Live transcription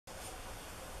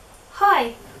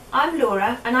Hi, I'm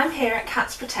Laura and I'm here at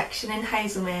Cats Protection in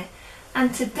Hazelmere,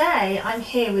 and today I'm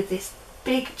here with this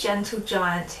big gentle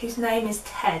giant whose name is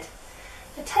Ted.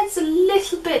 Now, Ted's a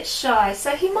little bit shy,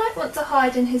 so he might want to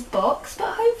hide in his box,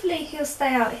 but hopefully he'll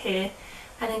stay out here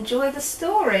and enjoy the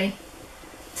story.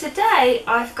 Today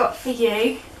I've got for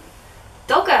you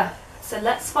Dogger, so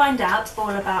let's find out all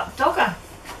about Dogger.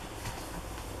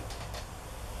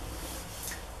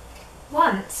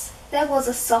 Once there was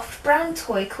a soft brown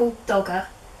toy called Dogger.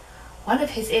 One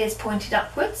of his ears pointed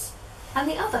upwards and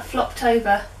the other flopped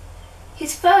over.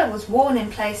 His fur was worn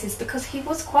in places because he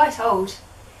was quite old.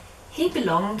 He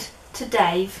belonged to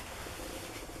Dave.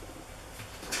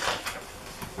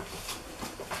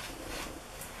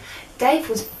 Dave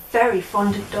was very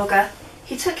fond of Dogger.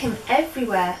 He took him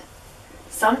everywhere.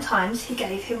 Sometimes he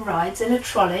gave him rides in a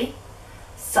trolley.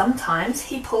 Sometimes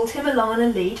he pulled him along on a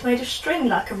lead made of string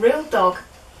like a real dog.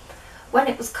 When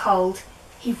it was cold,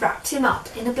 he wrapped him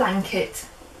up in a blanket.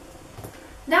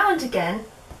 Now and again,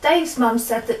 Dave's mum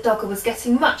said that Dogger was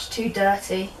getting much too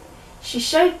dirty. She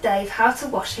showed Dave how to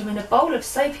wash him in a bowl of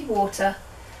soapy water.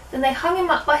 Then they hung him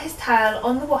up by his tail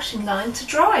on the washing line to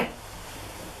dry.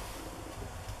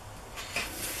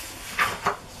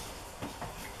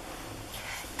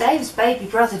 Dave's baby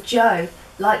brother Joe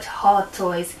liked hard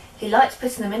toys. He liked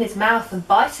putting them in his mouth and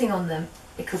biting on them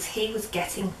because he was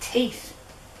getting teeth.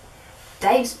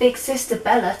 Dave's big sister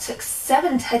Bella took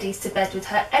 7 teddies to bed with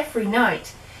her every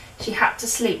night. She had to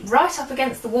sleep right up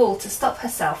against the wall to stop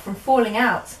herself from falling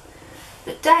out.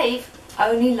 But Dave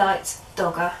only liked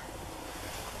Dogger.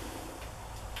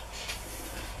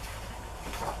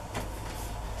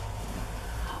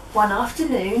 One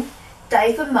afternoon,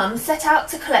 Dave and Mum set out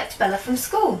to collect Bella from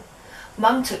school.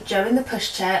 Mum took Joe in the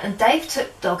pushchair and Dave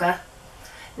took Dogger.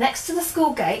 Next to the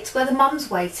school gate where the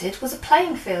mums waited was a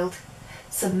playing field.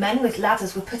 Some men with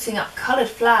ladders were putting up coloured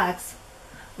flags.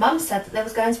 Mum said that there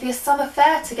was going to be a summer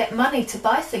fair to get money to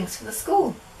buy things for the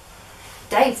school.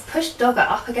 Dave pushed Dogger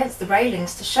up against the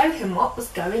railings to show him what was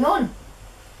going on.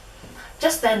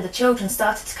 Just then the children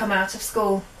started to come out of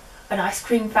school. An ice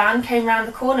cream van came round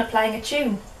the corner playing a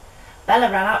tune. Bella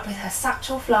ran up with her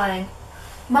satchel flying.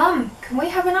 "Mum, can we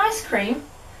have an ice cream?"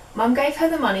 Mum gave her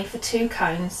the money for 2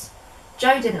 cones.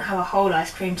 Joe didn't have a whole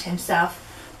ice cream to himself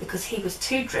because he was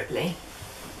too dribbly.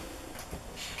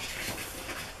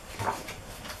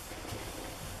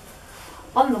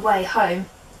 On the way home,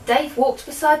 Dave walked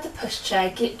beside the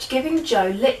pushchair, giving Joe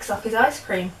licks off his ice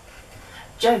cream.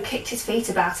 Joe kicked his feet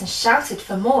about and shouted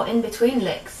for more in-between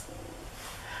licks.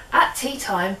 At tea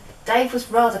time, Dave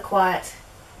was rather quiet.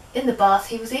 In the bath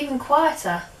he was even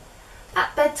quieter.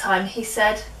 At bedtime he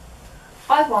said,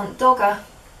 "I want Dogger."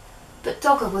 But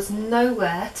Dogger was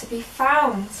nowhere to be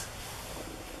found.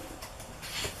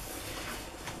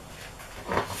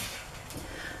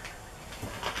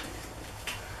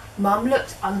 Mum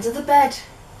looked under the bed.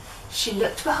 She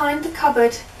looked behind the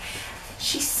cupboard.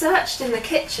 She searched in the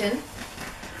kitchen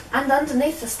and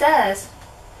underneath the stairs.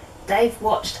 Dave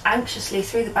watched anxiously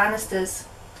through the banisters.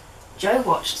 Joe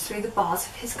watched through the bars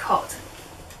of his cot.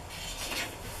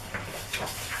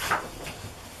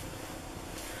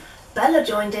 Bella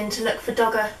joined in to look for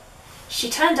Dogger. She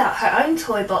turned out her own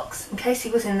toy box in case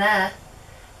he was in there,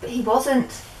 but he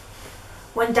wasn't.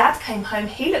 When Dad came home,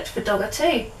 he looked for Dogger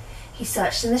too. He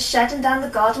searched in the shed and down the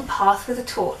garden path with a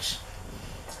torch.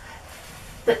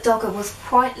 But Dogger was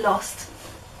quite lost.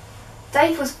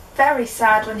 Dave was very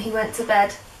sad when he went to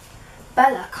bed.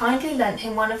 Bella kindly lent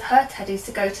him one of her teddies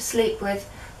to go to sleep with,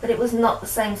 but it was not the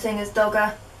same thing as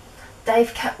Dogger.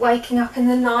 Dave kept waking up in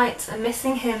the night and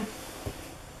missing him.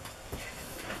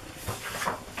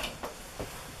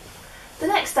 The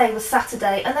next day was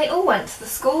Saturday and they all went to the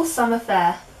school summer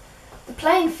fair. The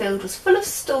playing field was full of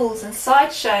stalls and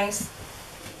sideshows.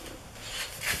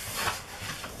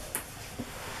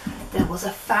 There was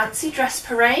a fancy dress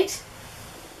parade.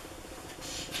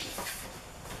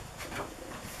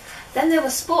 Then there were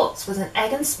sports with an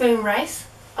egg and spoon race,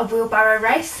 a wheelbarrow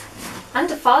race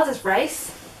and a father's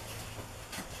race.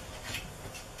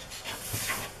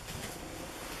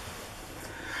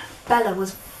 Bella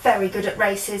was very good at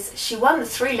races. She won the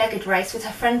 3-legged race with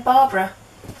her friend Barbara.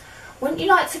 "Wouldn't you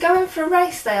like to go in for a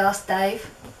race?" they asked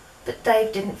Dave. But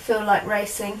Dave didn't feel like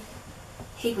racing.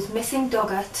 He was missing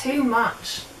Dogger too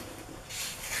much.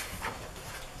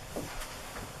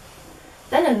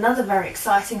 Then another very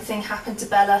exciting thing happened to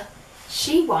Bella.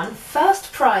 She won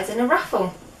first prize in a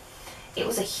raffle. It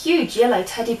was a huge yellow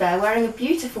teddy bear wearing a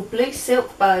beautiful blue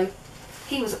silk bow.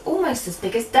 He was almost as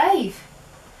big as Dave.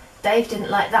 Dave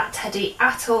didn't like that teddy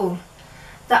at all.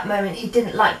 That moment he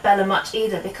didn't like Bella much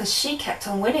either because she kept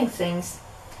on winning things.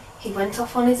 He went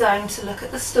off on his own to look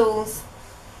at the stalls.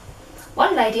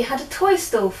 One lady had a toy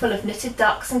stall full of knitted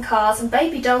ducks and cars and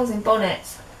baby dolls in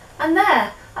bonnets. And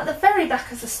there, at the very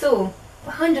back of the stall,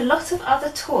 behind a lot of other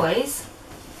toys,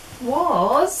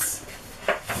 was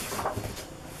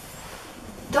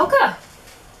Dogger.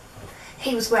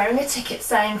 He was wearing a ticket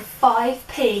saying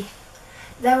 5p.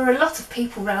 There were a lot of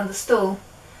people round the stall.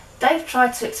 Dave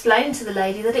tried to explain to the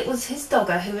lady that it was his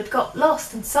Dogger who had got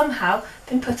lost and somehow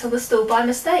been put on the stall by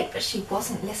mistake, but she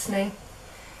wasn't listening.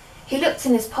 He looked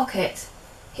in his pocket.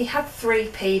 He had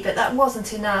 3p, but that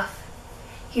wasn't enough.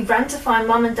 He ran to find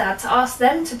Mum and Dad to ask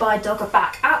them to buy Dogger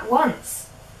back at once.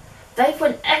 Dave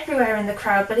went everywhere in the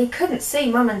crowd, but he couldn't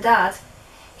see Mum and Dad.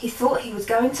 He thought he was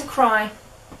going to cry.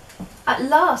 At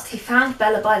last he found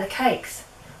Bella by the cakes.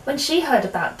 When she heard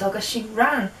about Dogger, she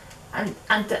ran, and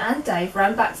Dave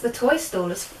ran back to the toy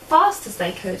stall as fast as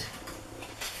they could.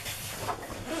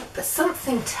 But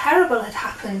something terrible had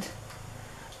happened.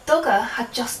 Dogger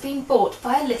had just been bought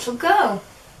by a little girl.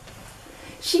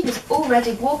 She was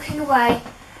already walking away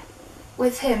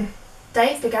with him.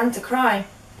 Dave began to cry.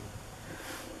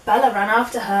 Bella ran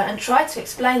after her and tried to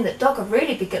explain that Dogger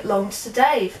really belonged to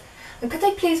Dave, and could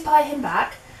they please buy him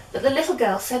back? But the little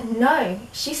girl said no.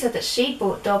 She said that she'd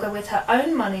bought Dogger with her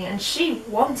own money and she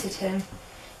wanted him.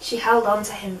 She held on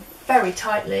to him very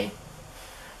tightly.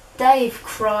 Dave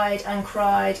cried and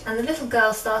cried, and the little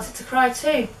girl started to cry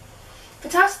too.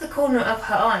 But out of the corner of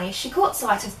her eye she caught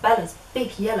sight of Bella's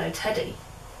big yellow teddy.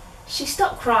 She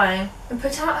stopped crying and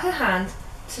put out her hand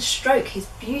to stroke his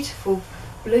beautiful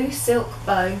blue silk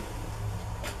bow.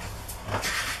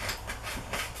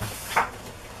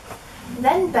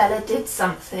 Then Bella did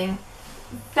something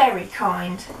very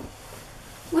kind.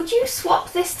 "Would you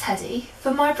swap this teddy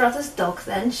for my brother's dog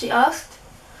then?" she asked.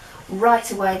 Right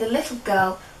away the little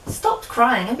girl stopped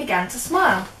crying and began to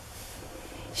smile.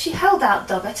 She held out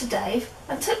Dogger to Dave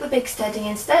and took the big teddy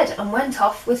instead and went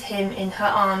off with him in her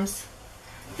arms.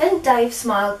 Then Dave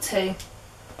smiled too.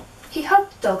 He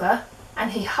hugged Dogger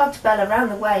and he hugged Bella round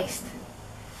the waist.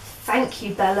 "Thank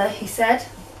you, Bella," he said.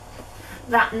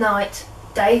 That night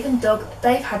Dave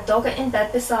had Dogger in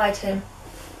bed beside him.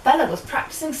 Bella was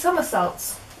practicing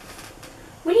somersaults.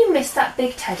 "Will you miss that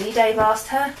big teddy?" Dave asked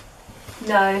her.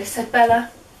 "No," said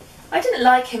Bella. "I didn't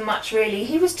like him much really.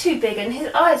 He was too big and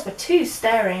his eyes were too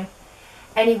staring.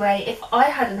 Anyway, if I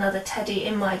had another teddy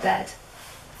in my bed,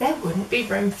 there wouldn't be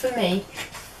room for me."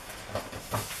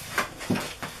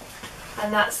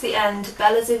 And that's the end.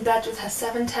 Bella's in bed with her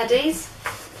 7 teddies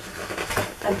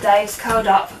and Dave's curled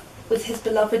up with his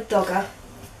beloved Dogger.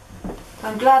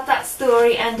 I'm glad that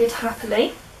story ended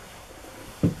happily,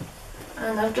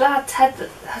 and I'm glad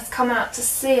Ted has come out to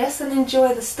see us and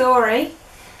enjoy the story.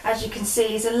 As you can see,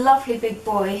 he's a lovely big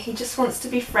boy. He just wants to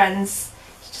be friends.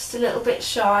 He's just a little bit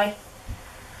shy,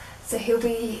 so he'll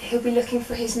be looking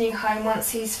for his new home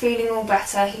once he's feeling all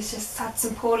better. He's just had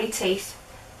some poorly teeth,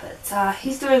 but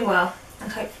he's doing well,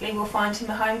 and hopefully we'll find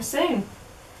him a home soon.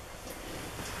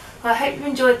 I hope you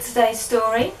enjoyed today's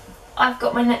story. I've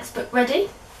got my next book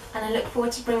ready and I look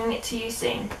forward to bringing it to you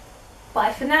soon.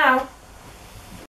 Bye for now.